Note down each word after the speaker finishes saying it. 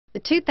The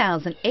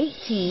 2018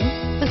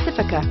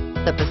 Pacifica.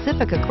 The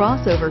Pacifica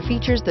crossover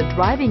features the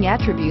driving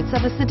attributes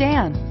of a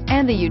sedan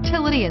and the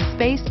utility and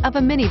space of a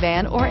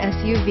minivan or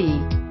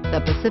SUV. The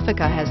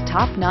Pacifica has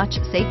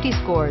top-notch safety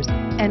scores,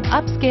 an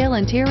upscale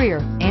interior,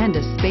 and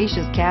a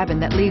spacious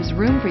cabin that leaves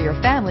room for your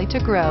family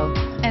to grow,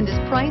 and is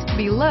priced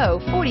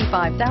below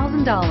 $45,000.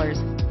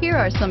 Here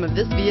are some of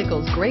this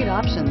vehicle's great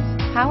options: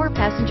 power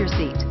passenger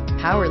seat,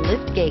 power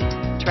lift gate,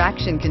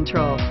 traction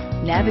control,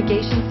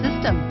 navigation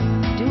system,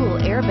 dual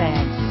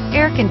airbags,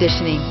 air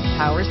conditioning,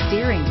 power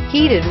steering,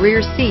 heated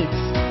rear seats,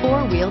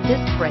 four-wheel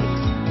disc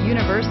brakes,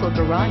 universal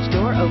garage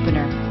door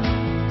opener.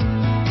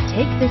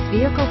 Take this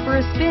vehicle for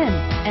a spin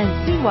and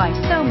see why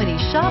so many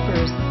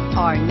shoppers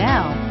are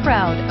now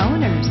proud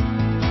owners.